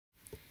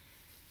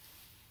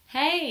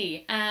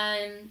Hey,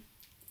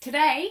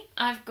 today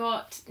I've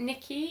got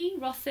Nicky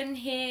Rothen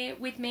here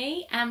with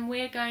me, and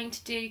we're going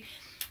to do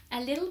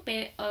a little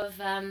bit of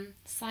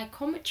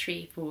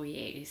psychometry for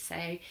you.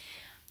 So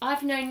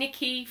I've known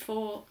Nicky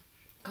for,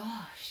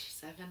 gosh,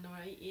 7 or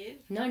 8 years?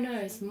 No,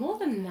 it's more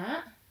than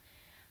that.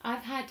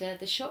 I've had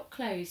the shop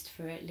closed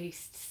for at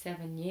least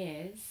 7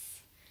 years.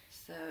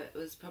 So it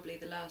was probably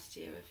the last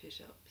year of your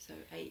shop, so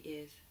 8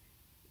 years.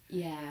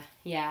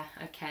 Yeah,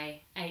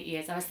 okay, 8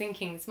 years. This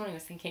morning I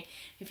was thinking,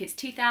 if it's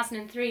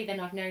 2003,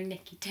 then I've known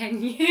Nicky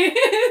 10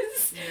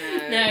 years.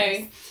 No. I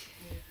can't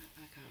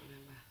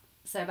remember.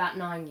 So about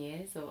 9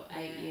 years, or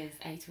 8 Yeah. years,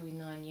 8 or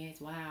 9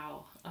 years.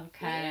 Wow,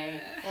 okay,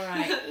 all A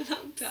right.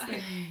 long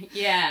time.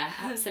 Yeah,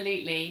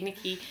 absolutely.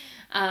 Nicky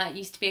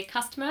used to be a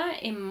customer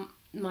in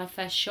my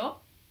first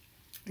shop,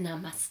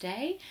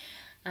 Namaste,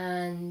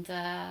 and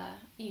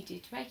you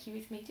did Reiki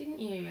with me, didn't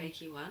you?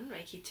 Reiki 1,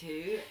 Reiki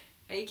 2,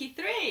 Reiki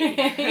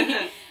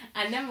 3.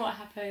 And then what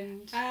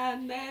happened?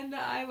 And then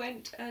I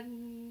went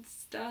and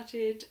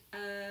started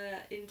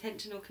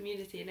intentional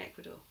community in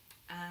Ecuador.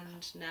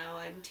 And now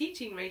I'm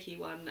teaching Reiki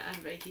 1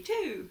 and Reiki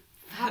 2.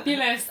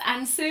 Fabulous.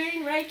 And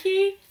soon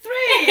Reiki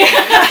 3!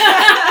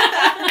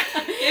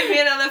 Give me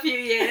another few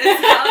years,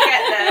 I'll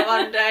get there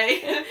one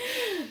day.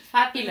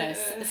 Fabulous.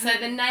 So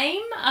the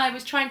name, I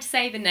was trying to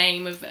say the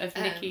name of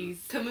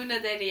Nicky's... Comuna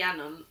de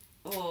Rhiannon,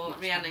 or Much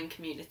Rhiannon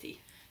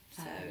Community.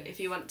 So Fabulous. if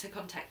you want to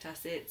contact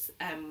us, it's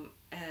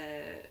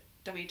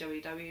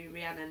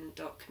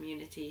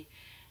www.rhiannon.community,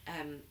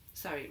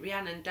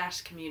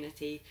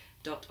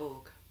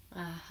 rhiannon-community.org.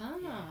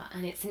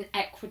 And it's in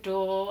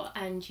Ecuador,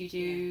 and you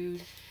do...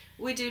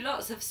 We do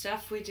lots of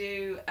stuff. We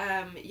do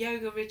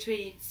yoga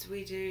retreats,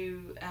 we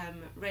do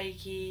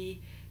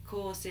Reiki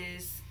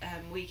courses,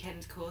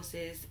 weekend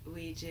courses,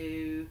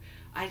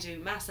 I do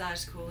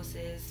massage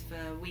courses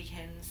for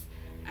weekends,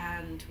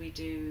 and we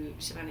do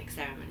shamanic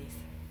ceremonies.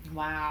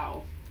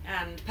 Wow.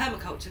 And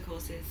permaculture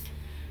courses.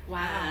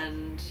 Wow.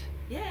 And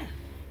yeah.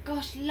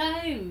 Gosh,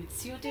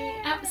 loads. You're doing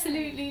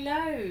absolutely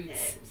loads. Yeah,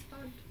 it's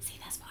fun. See,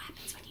 that's what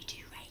happens when you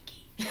do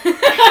Reiki.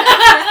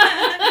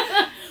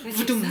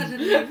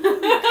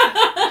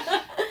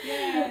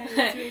 Yeah,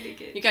 it's really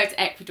good. You go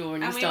to Ecuador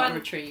and you start a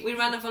retreat. We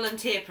run a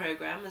volunteer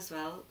program as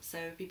well,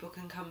 so people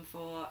can come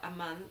for a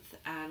month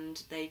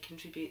and they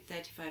contribute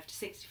 $35 to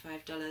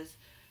 $65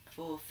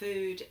 for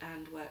food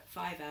and work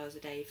 5 hours a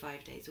day,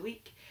 5 days a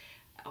week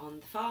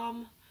on the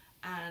farm,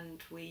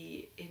 and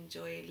we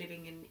enjoy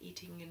living and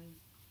eating and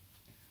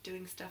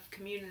doing stuff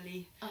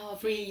communally. Oh,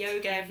 free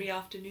yoga every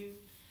afternoon.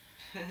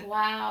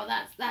 Wow,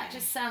 that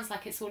just sounds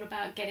like it's all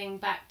about getting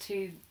back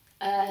to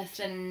earth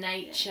and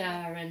nature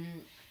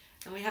and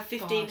we have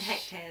 15 Gosh.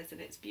 hectares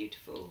and it's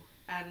beautiful,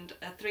 and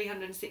a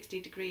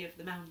 360-degree of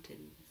the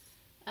mountains.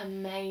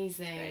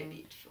 amazing. Very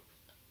beautiful.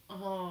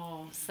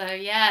 Oh, so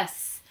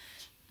yes.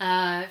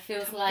 It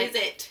feels like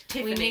Visit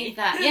Tiffany. we need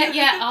that.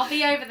 Yeah, I'll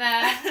be over there.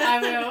 I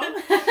will.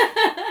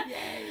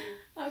 Yay.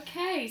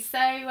 Okay, so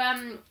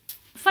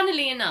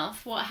funnily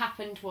enough, what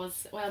happened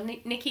was, well,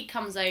 Nicky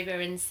comes over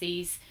and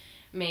sees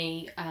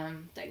me,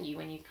 don't you,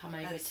 when you come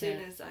over As to...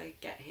 soon as I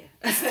get here.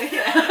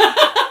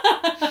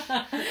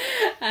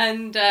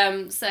 And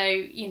so,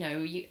 you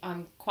know,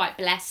 I'm quite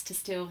blessed to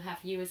still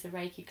have you as a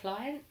Reiki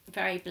client,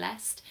 very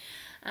blessed.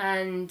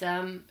 And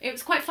it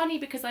was quite funny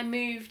because I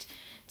moved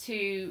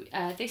to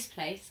this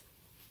place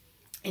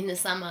in the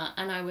summer,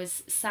 and I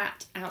was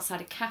sat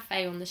outside a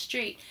cafe on the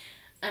street,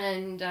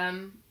 and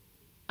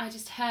I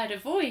just heard a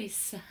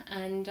voice,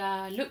 and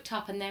looked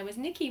up, and there was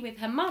Nicky with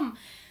her mum,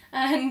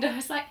 and I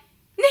was like,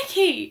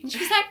 Nicky! And she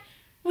was like,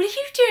 what are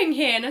you doing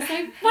here? And I was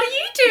like, what are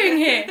you doing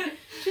here?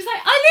 She was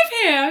like, I live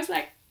here. I was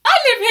like, I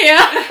live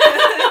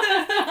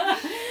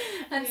here.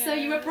 And so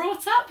you were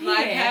brought up here.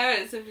 My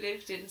parents have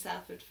lived in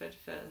South Woodford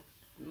for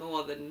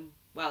more than,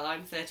 well,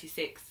 I'm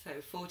 36, so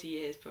 40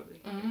 years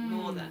probably.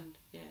 More than,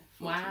 40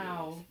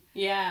 Wow.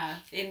 years. Yeah.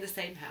 In the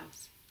same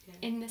house. Yeah.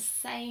 In the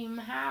same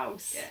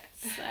house. Yeah.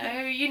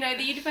 So, you know,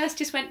 the universe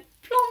just went,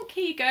 plonk,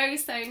 here you go.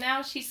 So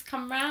now she's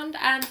come round,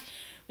 and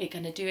we're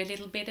going to do a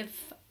little bit of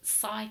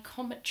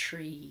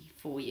psychometry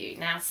for you.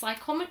 Now,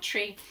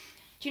 psychometry,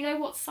 do you know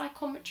what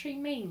psychometry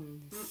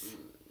means?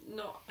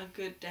 Not a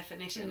good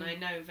definition. I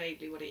know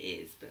vaguely what it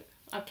is, but...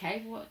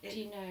 Okay, what do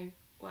you know?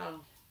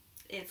 Well,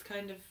 it's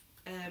kind of,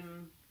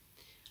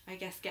 I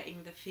guess,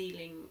 getting the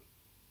feeling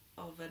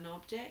of an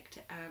object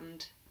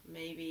and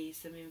maybe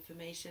some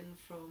information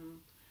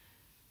from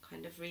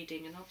kind of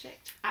reading an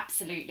object.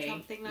 Absolutely.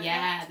 Something like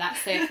that.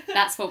 That's it.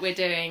 That's what we're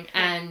doing.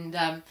 And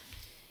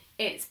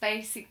it's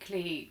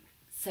basically,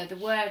 so the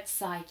word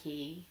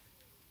psyche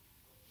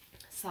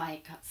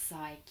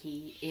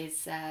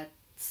is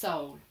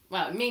soul.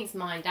 Well, it means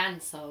mind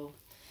and soul.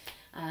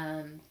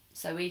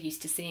 So we're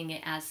used to seeing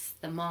it as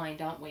the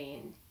mind, aren't we,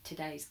 in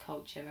today's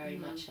culture, very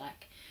much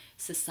like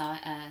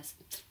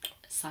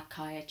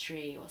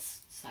psychiatry or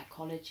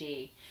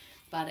psychology.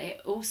 But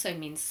it also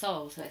means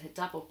soul, so it's a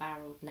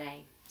double-barreled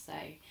name, so,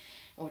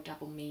 or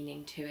double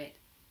meaning to it.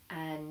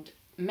 And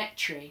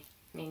metry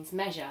means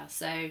measure,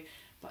 so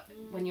But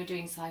when you're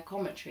doing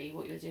psychometry,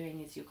 what you're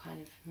doing is you're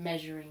kind of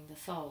measuring the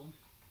soul.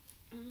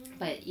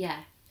 But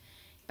yeah,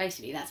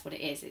 basically that's what it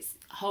is. It's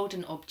hold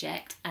an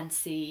object and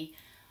see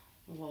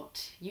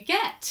what you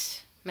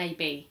get,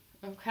 maybe.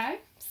 Okay?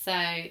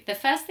 So the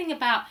first thing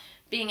about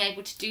being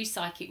able to do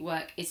psychic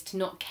work is to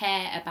not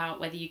care about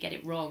whether you get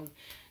it wrong.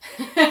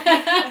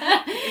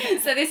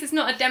 So this is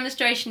not a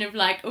demonstration of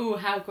like, oh,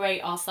 how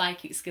great our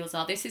psychic skills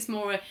are. This is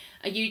more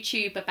a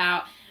YouTube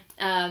about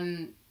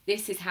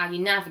this is how you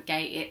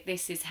navigate it,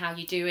 this is how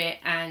you do it,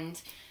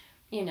 and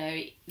you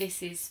know,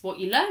 this is what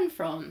you learn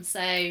from. So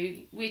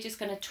we're just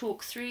going to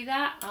talk through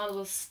that. I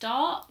will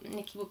start,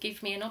 Nicky will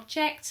give me an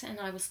object and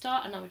I will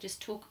start, and I will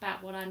just talk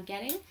about what I'm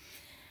getting,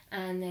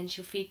 and then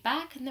she'll feed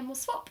back and then we'll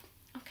swap.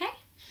 Okay?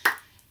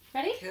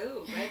 Ready?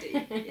 Cool, ready,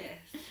 yes.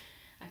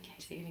 Okay,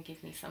 so you're going to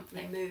give me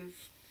something. Remove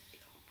the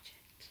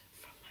object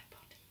from my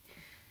body.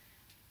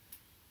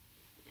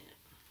 Yeah.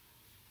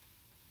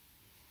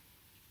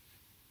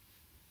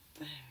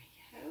 There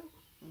we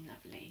go.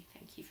 Lovely,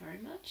 thank you very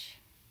much.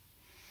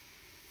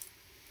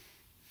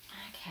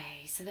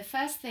 Okay, so the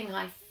first thing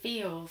I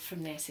feel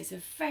from this is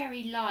a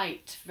very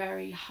light,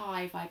 very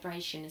high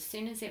vibration. As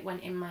soon as it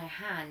went in my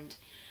hand,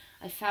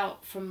 I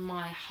felt from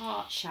my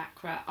heart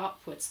chakra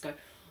upwards go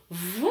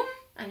vroom,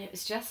 and it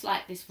was just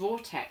like this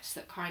vortex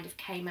that kind of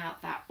came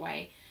out that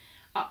way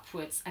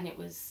upwards, and it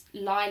was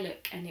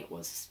lilac and it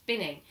was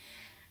spinning.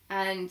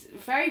 And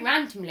very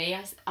randomly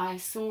I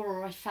saw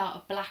or I felt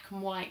a black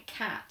and white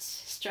cat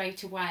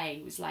straight away.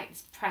 It was like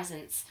this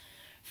presence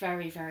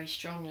very, very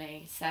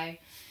strongly. So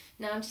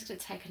now I'm just going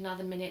to take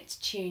another minute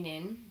to tune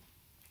in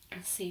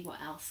and see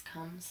what else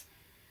comes.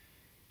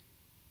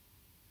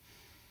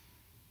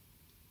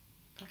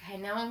 Okay,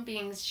 now I'm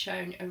being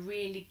shown a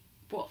really,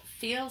 what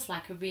feels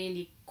like a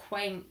really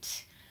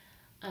quaint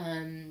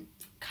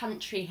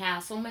country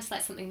house, almost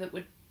like something that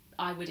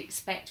I would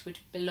expect would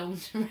belong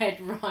to Red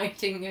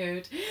Riding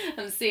Hood.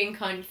 I'm seeing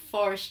kind of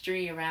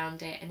forestry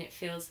around it, and it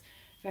feels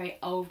very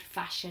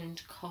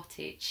old-fashioned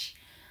cottage.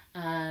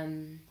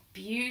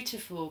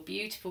 Beautiful,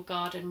 beautiful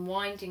garden,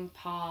 winding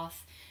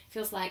path.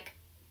 Feels like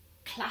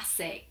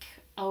classic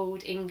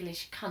old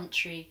English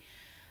country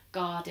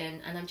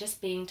garden, and I'm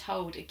just being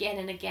told again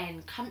and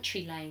again,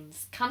 country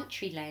lanes,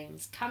 country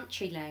lanes,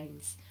 country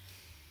lanes.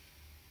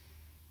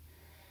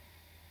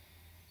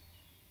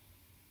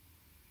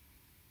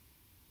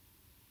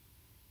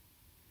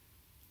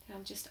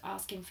 I'm just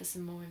asking for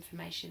some more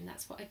information.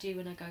 That's what I do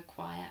when I go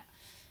quiet.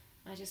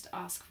 I just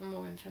ask for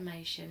more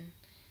information.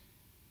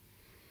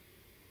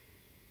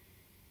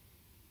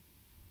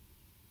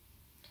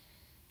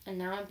 And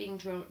now I'm being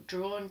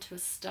drawn to a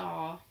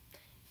star.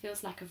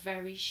 Feels like a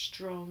very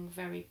strong,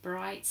 very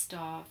bright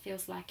star.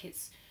 Feels like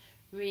it's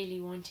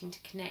really wanting to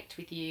connect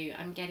with you.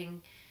 I'm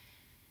getting,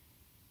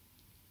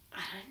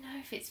 I don't know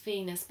if it's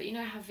Venus, but you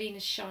know how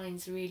Venus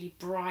shines really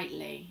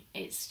brightly?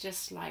 It's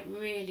just like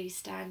really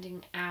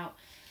standing out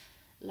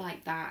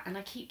like that. And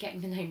I keep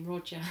getting the name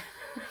Roger.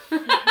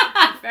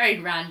 Very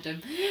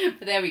random,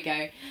 but there we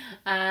go.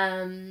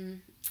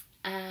 And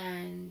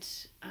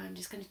I'm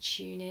just going to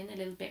tune in a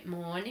little bit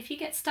more. And if you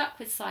get stuck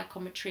with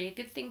psychometry, a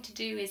good thing to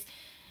do is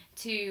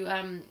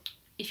to,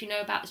 if you know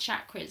about the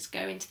chakras,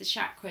 go into the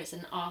chakras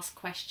and ask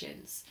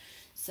questions.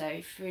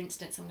 So for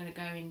instance, I'm going to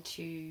go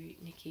into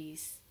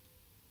Nicky's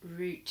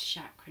root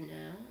chakra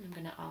now. I'm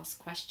going to ask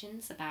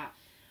questions about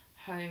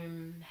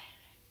home,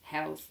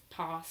 health,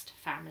 past,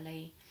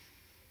 family.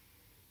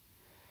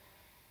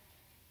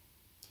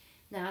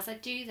 Now as I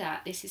do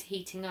that, this is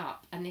heating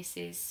up, and this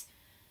is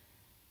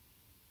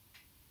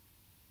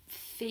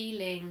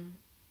feeling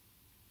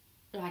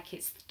like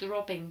it's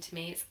throbbing to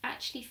me. It's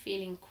actually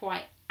feeling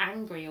quite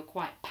angry or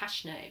quite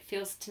passionate. It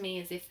feels to me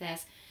as if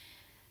there's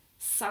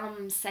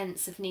some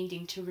sense of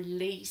needing to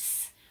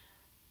release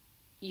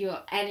your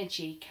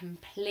energy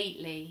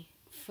completely,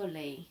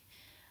 fully,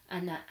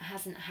 and that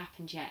hasn't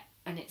happened yet.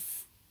 And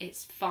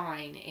it's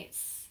fine.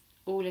 It's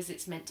all as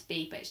it's meant to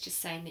be, but it's just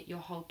saying that your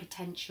whole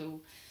potential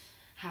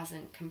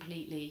hasn't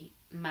completely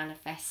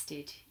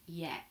manifested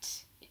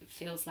yet. It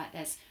feels like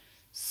there's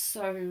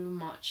so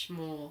much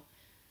more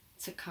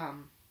to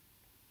come.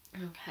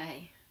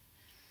 Okay.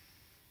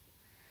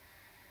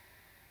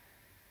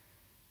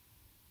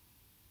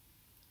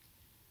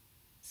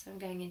 So I'm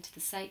going into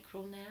the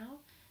sacral now.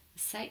 The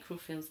sacral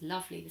feels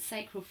lovely. The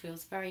sacral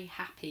feels very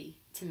happy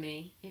to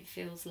me. It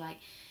feels like,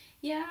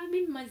 yeah, I'm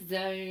in my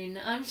zone.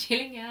 I'm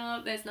chilling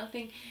out. There's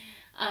nothing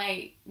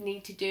I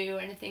need to do or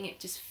anything. It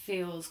just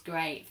feels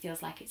great. It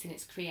feels like it's in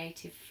its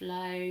creative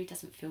flow. It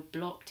doesn't feel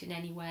blocked in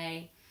any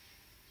way.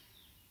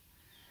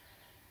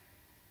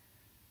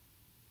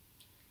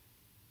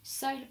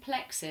 Solar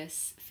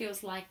plexus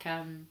feels like,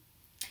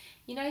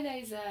 you know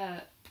those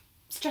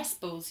stress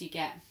balls you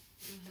get?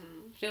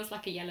 Mm-hmm. Feels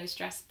like a yellow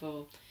stress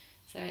ball.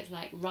 So it's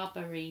like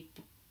rubbery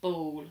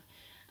ball.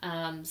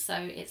 So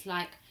it's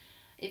like,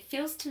 it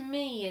feels to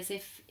me as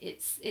if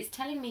it's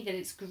telling me that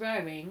it's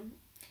growing,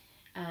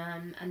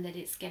 and that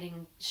it's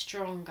getting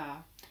stronger.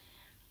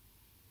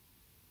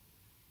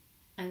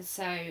 And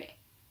so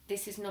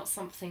this is not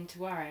something to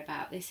worry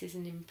about. This is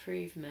an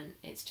improvement.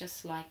 It's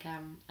just like a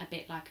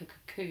bit like a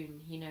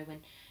cocoon, you know, when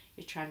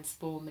you're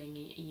transforming,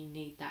 you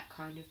need that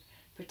kind of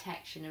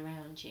protection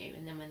around you,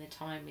 and then when the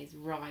time is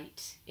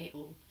right,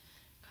 it'll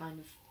kind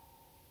of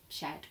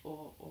shed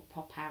or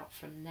pop out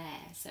from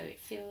there. So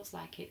it feels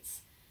like it's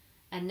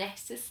a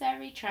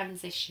necessary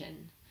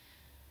transition.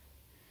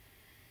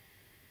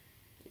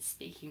 It's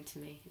speaking to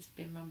me. It's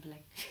been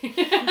rumbling.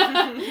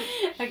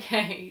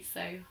 Okay,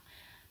 so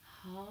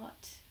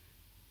heart.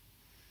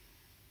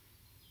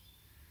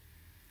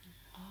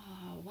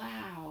 Oh,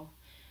 wow.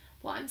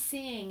 What I'm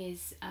seeing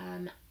is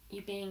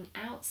you being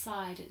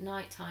outside at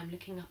night time,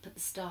 looking up at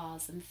the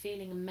stars and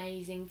feeling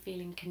amazing,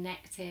 feeling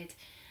connected.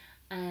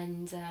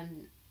 And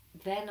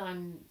then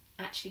I'm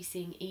actually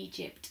seeing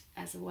Egypt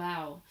as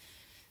well.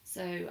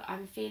 So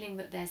I'm feeling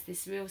that there's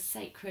this real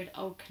sacred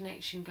old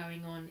connection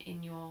going on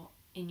in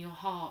your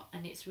heart,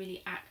 and it's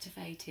really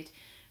activated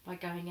by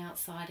going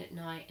outside at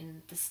night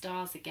and the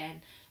stars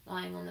again,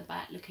 lying on the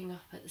back looking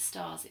up at the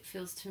stars. It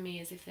feels to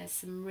me as if there's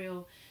some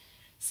real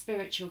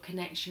spiritual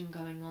connection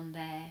going on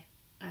there,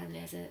 and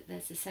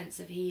there's a sense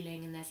of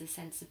healing, and there's a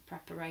sense of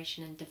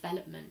preparation and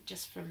development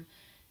just from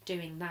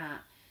doing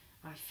that,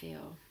 I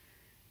feel.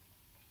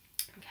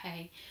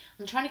 Okay,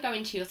 I'm trying to go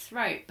into your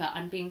throat, but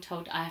I'm being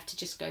told I have to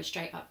just go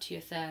straight up to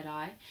your third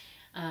eye.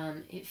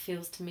 It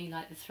feels to me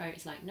like the throat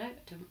is like, no, I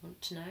don't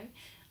want to know.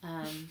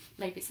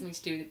 Maybe it's something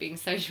to do with it being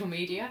social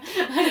media. So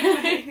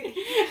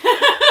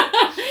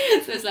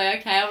it's like,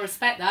 okay, I'll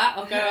respect that.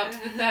 I'll go up to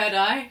the third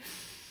eye.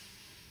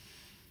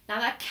 Now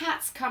that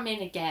cat's come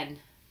in again.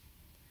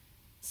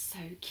 So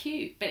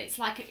cute, but it's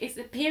like, it's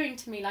appearing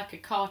to me like a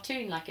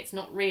cartoon, like it's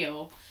not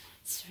real.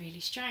 It's really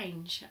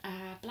strange.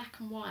 Black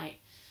and white.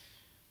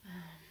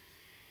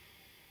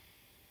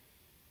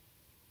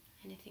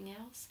 Anything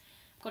else?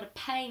 I've got a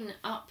pain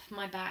up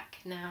my back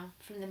now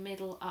from the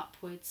middle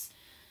upwards,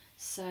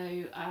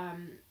 so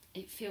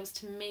it feels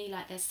to me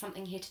like there's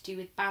something here to do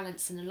with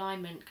balance and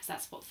alignment, because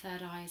that's what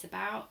third eye is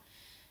about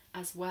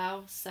as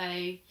well.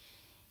 So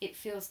it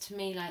feels to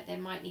me like there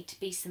might need to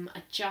be some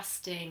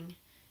adjusting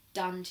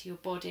done to your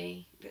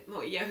body. A bit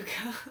more yoga.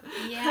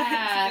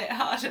 Yeah. It's a bit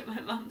hard at my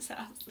mum's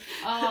house.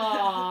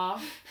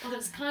 Oh, well,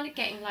 it's kind of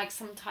getting like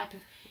some type of,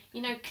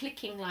 you know,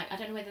 clicking, like, I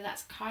don't know whether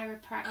that's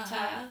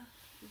chiropractor,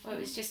 or it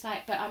was just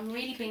like, but I'm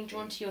really being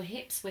drawn to your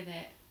hips with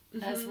it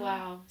as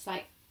well. It's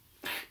like,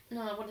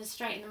 no, I want to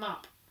straighten them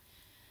up,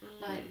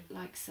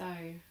 like so.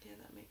 Yeah,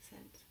 that makes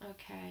sense.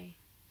 Okay.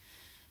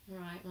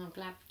 Right, well, I'm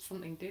glad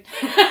something did.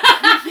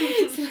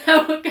 So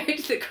now we'll go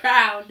to the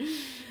crown.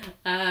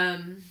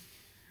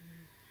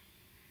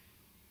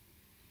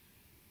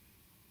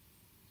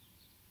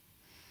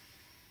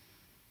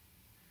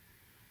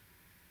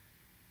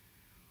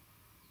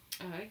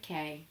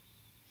 Okay.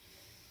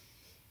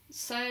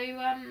 So,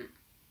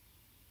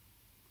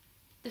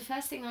 the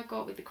first thing I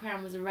got with the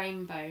crown was a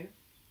rainbow,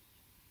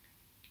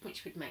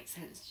 which would make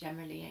sense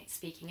generally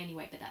speaking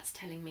anyway, but that's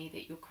telling me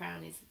that your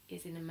crown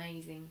is an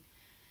amazing,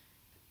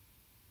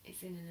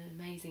 it's in an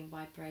amazing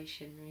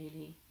vibration,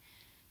 really.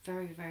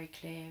 Very, very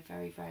clear,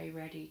 very, very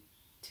ready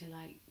to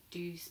like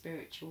do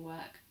spiritual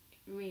work.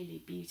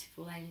 Really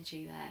beautiful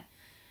energy there.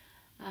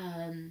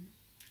 And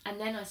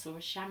then I saw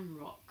a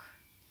shamrock.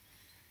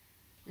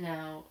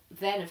 Now,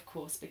 then of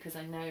course, because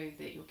I know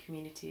that your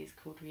community is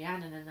called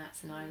Rhiannon and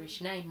that's an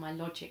Irish name, my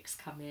logics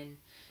come in,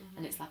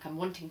 and it's like I'm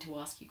wanting to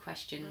ask you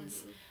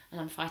questions, and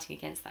I'm fighting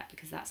against that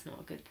because that's not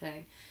a good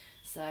thing.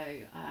 So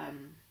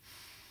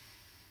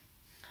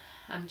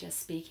I'm just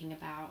speaking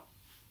about,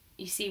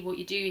 you see, what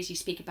you do is you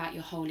speak about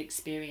your whole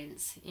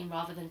experience, and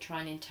rather than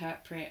try and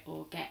interpret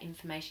or get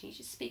information, you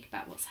just speak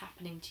about what's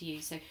happening to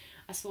you. So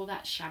I saw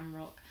that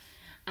shamrock.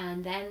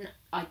 And then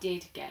I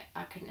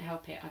couldn't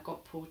help it, I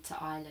got pulled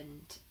to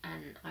Ireland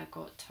and I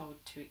got told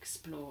to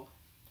explore.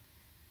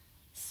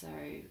 So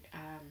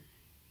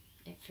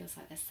it feels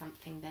like there's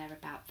something there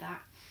about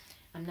that.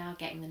 I'm now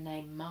getting the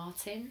name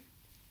Martin.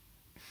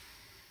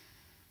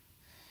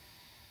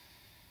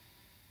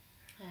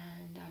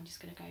 And I'm just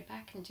going to go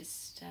back and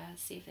just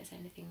see if there's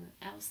anything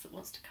else that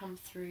wants to come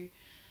through.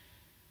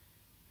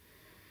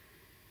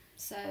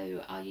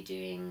 So, are you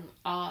doing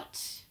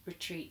art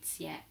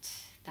retreats yet?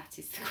 That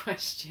is the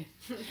question.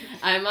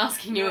 I'm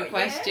asking you a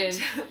question.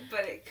 Yet,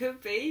 but it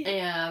could be.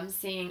 Yeah, I'm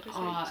seeing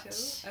potential.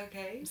 art.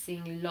 Okay. I'm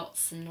seeing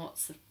lots and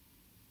lots of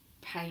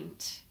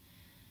paint.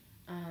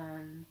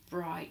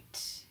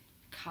 Bright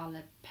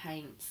coloured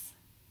paints.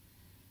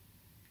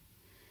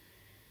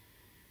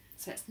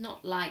 So it's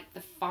not like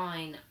the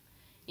fine,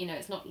 you know,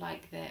 it's not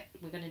like that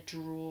we're going to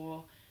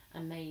draw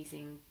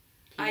amazing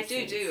pieces.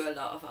 I do a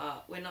lot of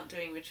art. We're not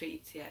doing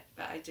retreats yet,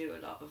 but I do a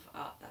lot of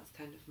art. That's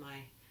kind of my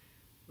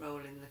role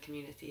in the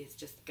community, is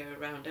just go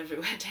around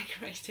everywhere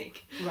decorating.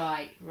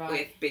 Right.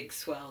 With big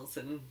swells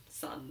and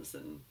suns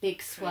and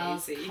big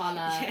swells, crazy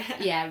colour.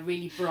 Yeah,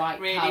 really bright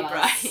really colours.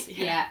 Bright.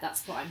 Yeah,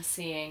 that's what I'm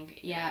seeing.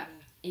 Yeah.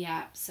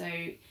 So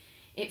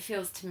it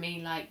feels to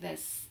me like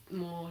there's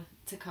more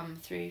to come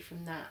through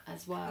from that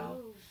as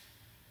well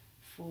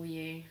for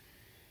you.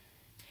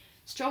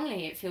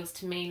 Strongly, it feels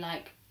to me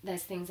like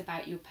there's things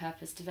about your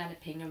purpose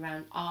developing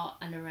around art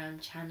and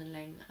around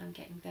channeling. I'm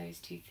getting those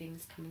two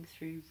things coming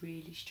through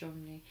really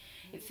strongly.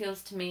 It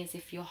feels to me as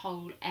if your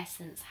whole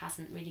essence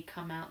hasn't really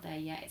come out there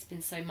yet. It's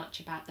been so much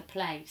about the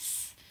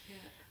place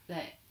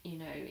that, you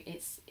know,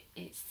 it's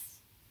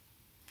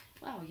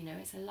well, you know,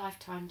 it's a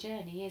lifetime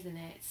journey, isn't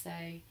it? So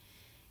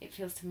it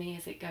feels to me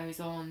as it goes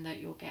on that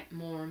you'll get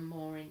more and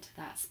more into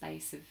that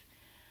space of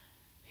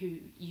who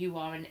you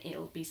are, and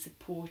it'll be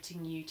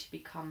supporting you to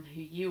become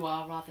who you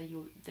are rather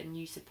than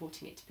you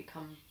supporting it to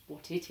become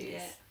what it is.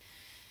 Yeah.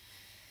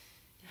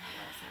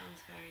 That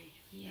sounds very...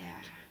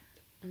 Yeah.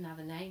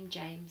 Another name,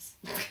 James.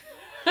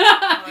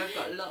 Oh, I've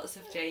got lots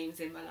of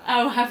James in my life.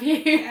 Oh, have you?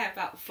 Yeah,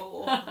 about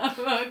 4.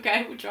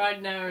 Okay, we'll try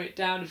and narrow it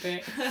down a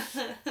bit.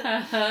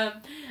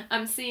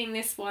 I'm seeing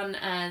this one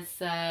as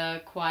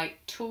quite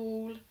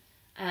tall,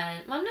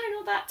 and well, no,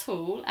 not that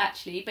tall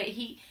actually, but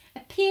he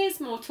appears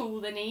more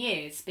tall than he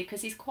is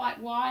because he's quite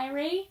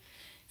wiry.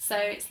 So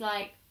it's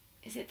like,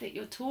 is it that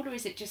you're tall or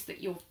is it just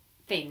that you're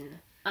thin?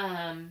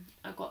 I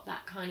got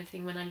that kind of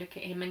thing when I look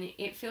at him, and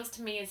it feels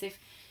to me as if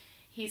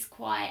he's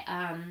quite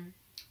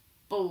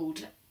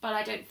bald, but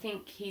I don't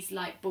think he's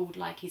like bald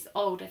like he's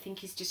old. I think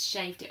he's just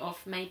shaved it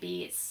off.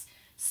 Maybe it's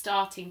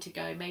starting to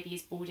go. Maybe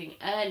he's balding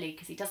early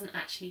because he doesn't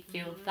actually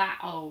feel that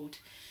old.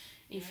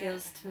 He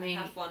feels to me...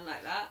 I have one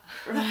like that.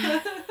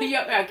 Right.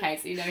 Yeah, okay,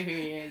 so you know who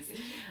he is.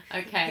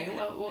 Okay,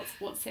 well,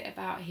 what's it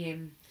about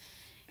him?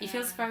 He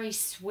feels very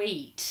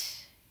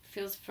sweet.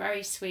 Feels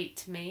very sweet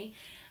to me.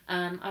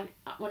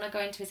 When I go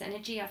into his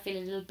energy, I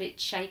feel a little bit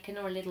shaken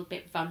or a little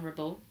bit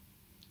vulnerable.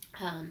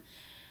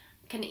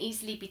 Can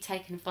easily be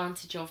taken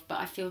advantage of,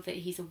 but I feel that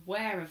he's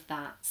aware of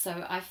that.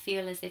 So I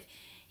feel as if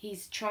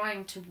he's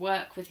trying to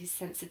work with his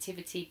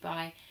sensitivity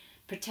by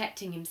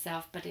protecting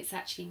himself, but it's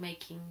actually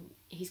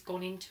he's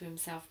gone into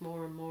himself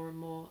more and more and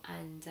more,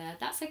 and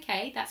that's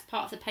okay. That's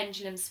part of the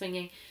pendulum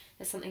swinging.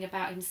 There's something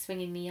about him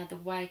swinging the other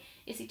way.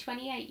 Is he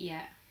 28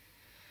 yet?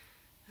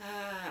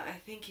 I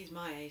think he's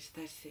my age,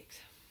 36.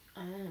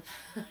 Oh,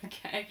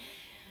 okay.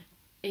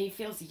 He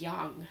feels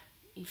young.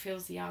 He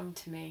feels young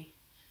to me.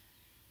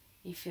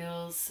 He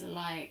feels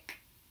like,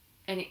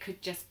 and it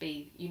could just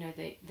be, you know,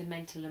 the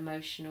mental,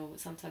 emotional,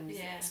 sometimes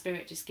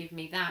spirit just give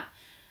me that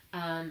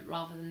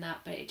rather than that,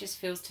 but it just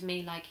feels to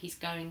me like he's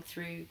going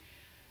through,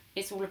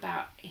 it's all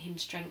about him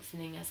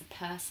strengthening as a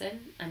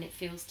person, and it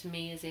feels to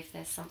me as if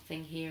there's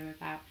something here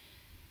about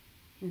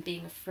him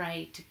being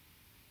afraid to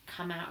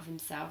come out of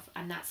himself,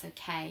 and that's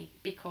okay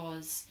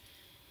because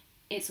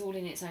it's all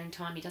in its own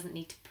time. He doesn't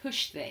need to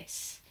push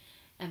this,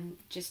 and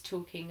just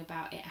talking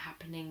about it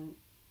happening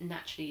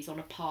naturally, he's on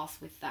a path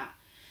with that.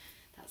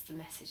 That's the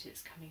message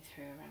that's coming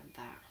through around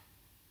that.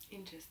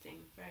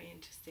 Interesting, very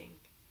interesting.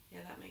 Yeah,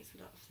 that makes a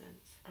lot of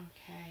sense.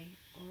 Okay,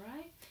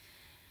 alright.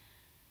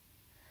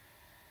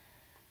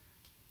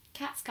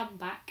 Cat's come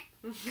back.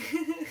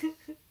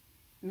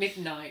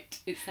 Midnight.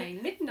 It's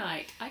saying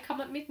midnight. I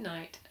come at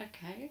midnight.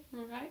 Okay,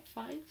 alright,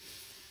 fine.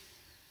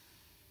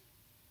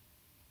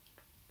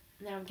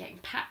 Now I'm getting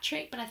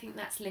Patrick, but I think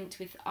that's linked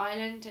with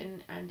Ireland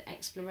and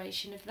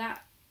exploration of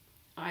that.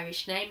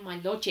 Irish name. My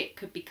logic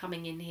could be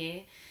coming in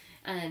here,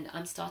 and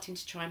I'm starting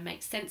to try and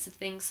make sense of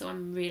things, so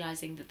I'm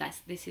realising that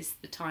this is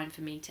the time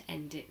for me to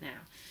end it now.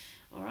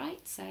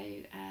 Alright, so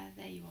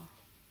there you are.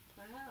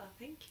 Wow,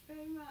 thank you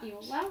very much.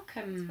 You're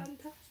welcome. That's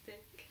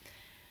fantastic.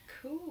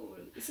 Cool.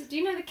 So do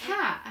you know the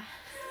cat?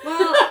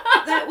 Well,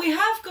 we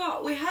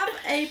have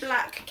a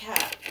black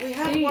cat. We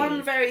had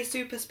one very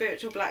super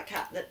spiritual black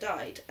cat that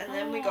died, and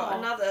then we got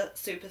another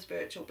super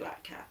spiritual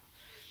black cat.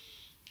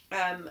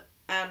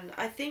 And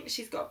I think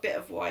she's got a bit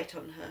of white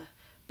on her,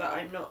 but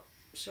I'm not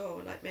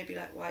sure, like maybe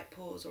like white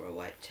paws or a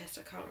white chest,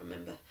 I can't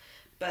remember.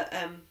 But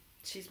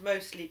she's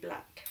mostly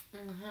black.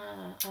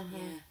 Yeah,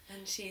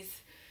 and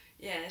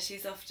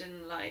she's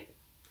often like,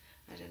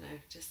 I don't know,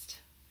 just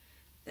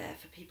there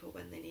for people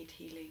when they need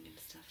healing and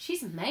stuff.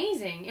 She's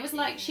amazing. It was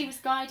like she was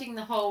guiding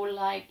the whole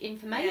like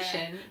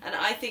information. Yeah. And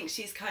I think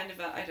she's kind of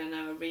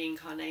a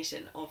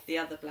reincarnation of the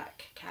other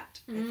black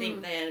cat.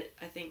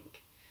 I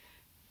think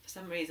for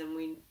some reason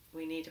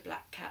we need a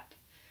black cat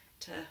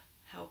to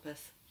help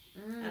us.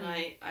 And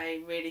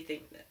I really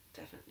think that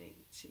definitely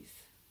she's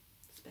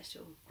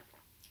special.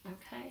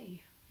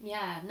 Okay.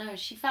 Yeah, no,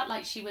 she felt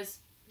like she was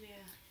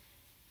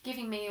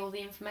giving me all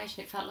the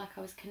information. It felt like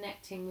I was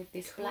connecting with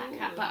this black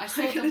cat, but I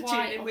saw the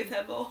white. Tune in with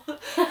her more.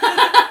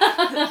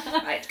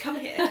 Right, come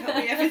here, tell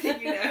me everything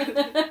you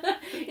know.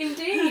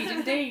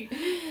 Indeed.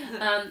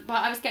 But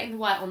I was getting the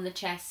white on the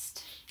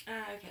chest.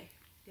 Okay.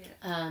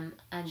 Yeah.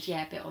 And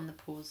a bit on the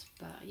paws,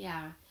 but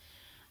yeah.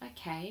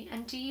 Okay.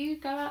 And do you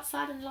go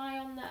outside and lie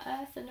on the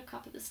earth and look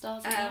up at the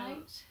stars at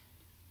night?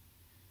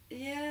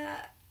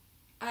 Yeah.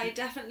 I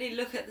definitely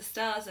look at the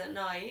stars at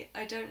night.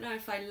 I don't know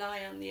if I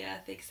lie on the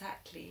earth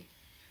exactly.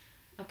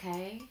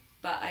 Okay.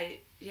 But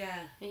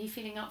Are you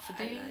feeling up for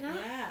doing that?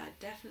 Yeah, I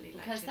definitely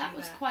like because to that do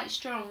was that. quite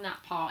strong,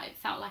 that part. It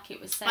felt like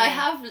it was saying... I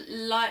have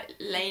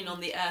lain on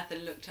the earth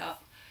and looked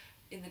up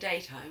in the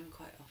daytime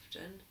quite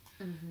often.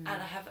 And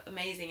I have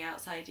amazing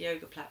outside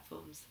yoga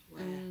platforms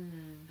where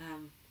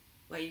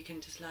where you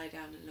can just lie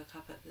down and look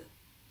up at the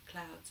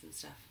clouds and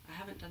stuff. I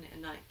haven't done it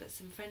at night, but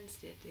some friends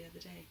did the other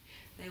day.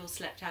 They all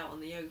slept out on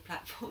the yoga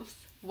platforms.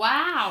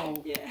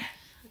 Wow. Yeah.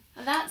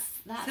 That's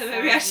so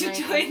maybe I should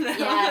amazing. join them.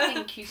 Yeah, I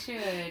think you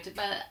should.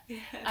 But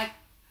yeah.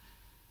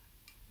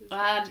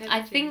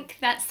 I think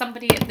that's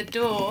somebody at the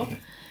door.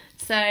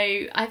 So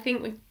I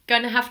think we're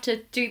going to have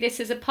to do this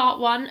as a part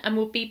 1, and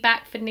we'll be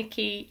back for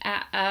Nicky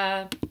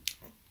at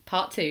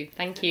part 2.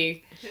 Thank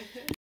you.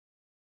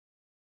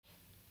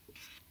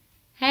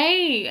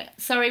 Hey,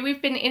 sorry,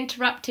 we've been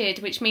interrupted,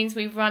 which means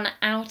we've run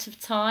out of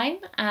time.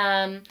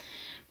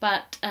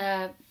 But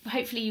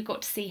hopefully you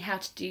got to see how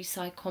to do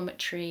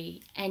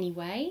psychometry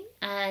anyway.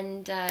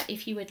 And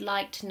if you would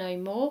like to know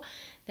more,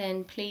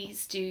 then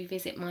please do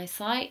visit my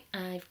site.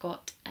 I've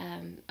got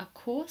a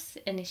course,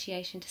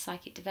 Initiation to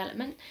Psychic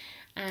Development,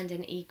 and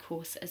an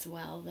e-course as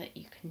well that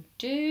you can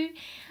do.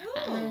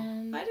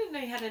 Oh, I didn't know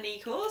you had an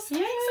e-course. Yeah.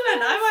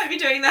 Excellent, I might be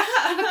doing that.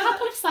 I have a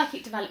couple of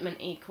psychic development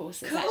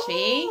e-courses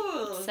actually.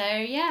 Cool. So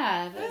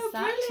yeah, there's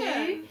that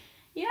brilliant. too.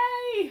 Yay!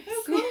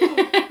 Oh, cool.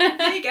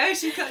 There you go,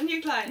 she's got a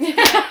new client.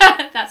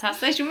 That's how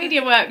social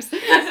media works.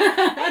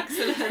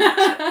 Excellent.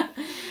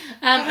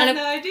 I had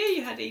no idea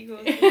you had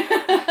e-courses.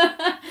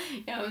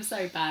 Yeah, I'm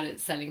so bad at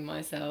selling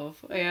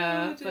myself.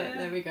 Yeah, Oh, but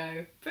there we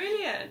go.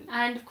 Brilliant.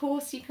 And of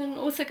course, you can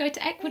also go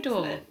to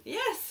Ecuador. Excellent.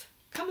 Yes.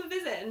 Come and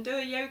visit and do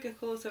a yoga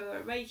course or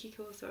a Reiki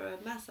course or a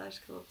massage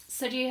course.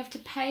 So do you have to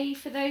pay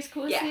for those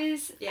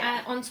courses?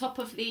 Yeah. On top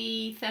of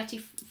the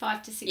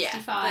 35 to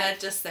 65? Yeah, they're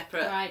just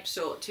separate, Right.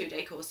 short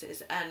 2-day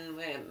courses, and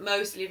we're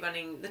mostly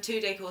running the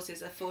 2-day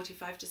courses are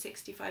 $45 to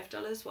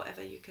 $65,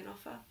 whatever you can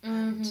offer.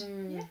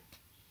 Mm-hmm. Yeah.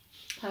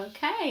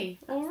 Okay,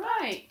 all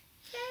right.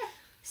 Yeah.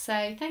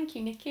 So thank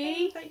you,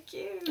 Nicky. Thank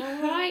you.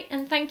 All right,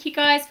 and thank you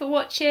guys for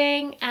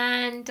watching,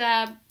 and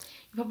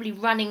you're probably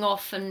running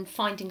off and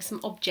finding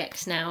some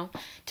objects now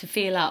to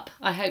feel up.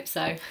 I hope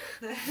so.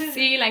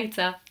 See you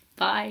later.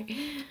 Bye.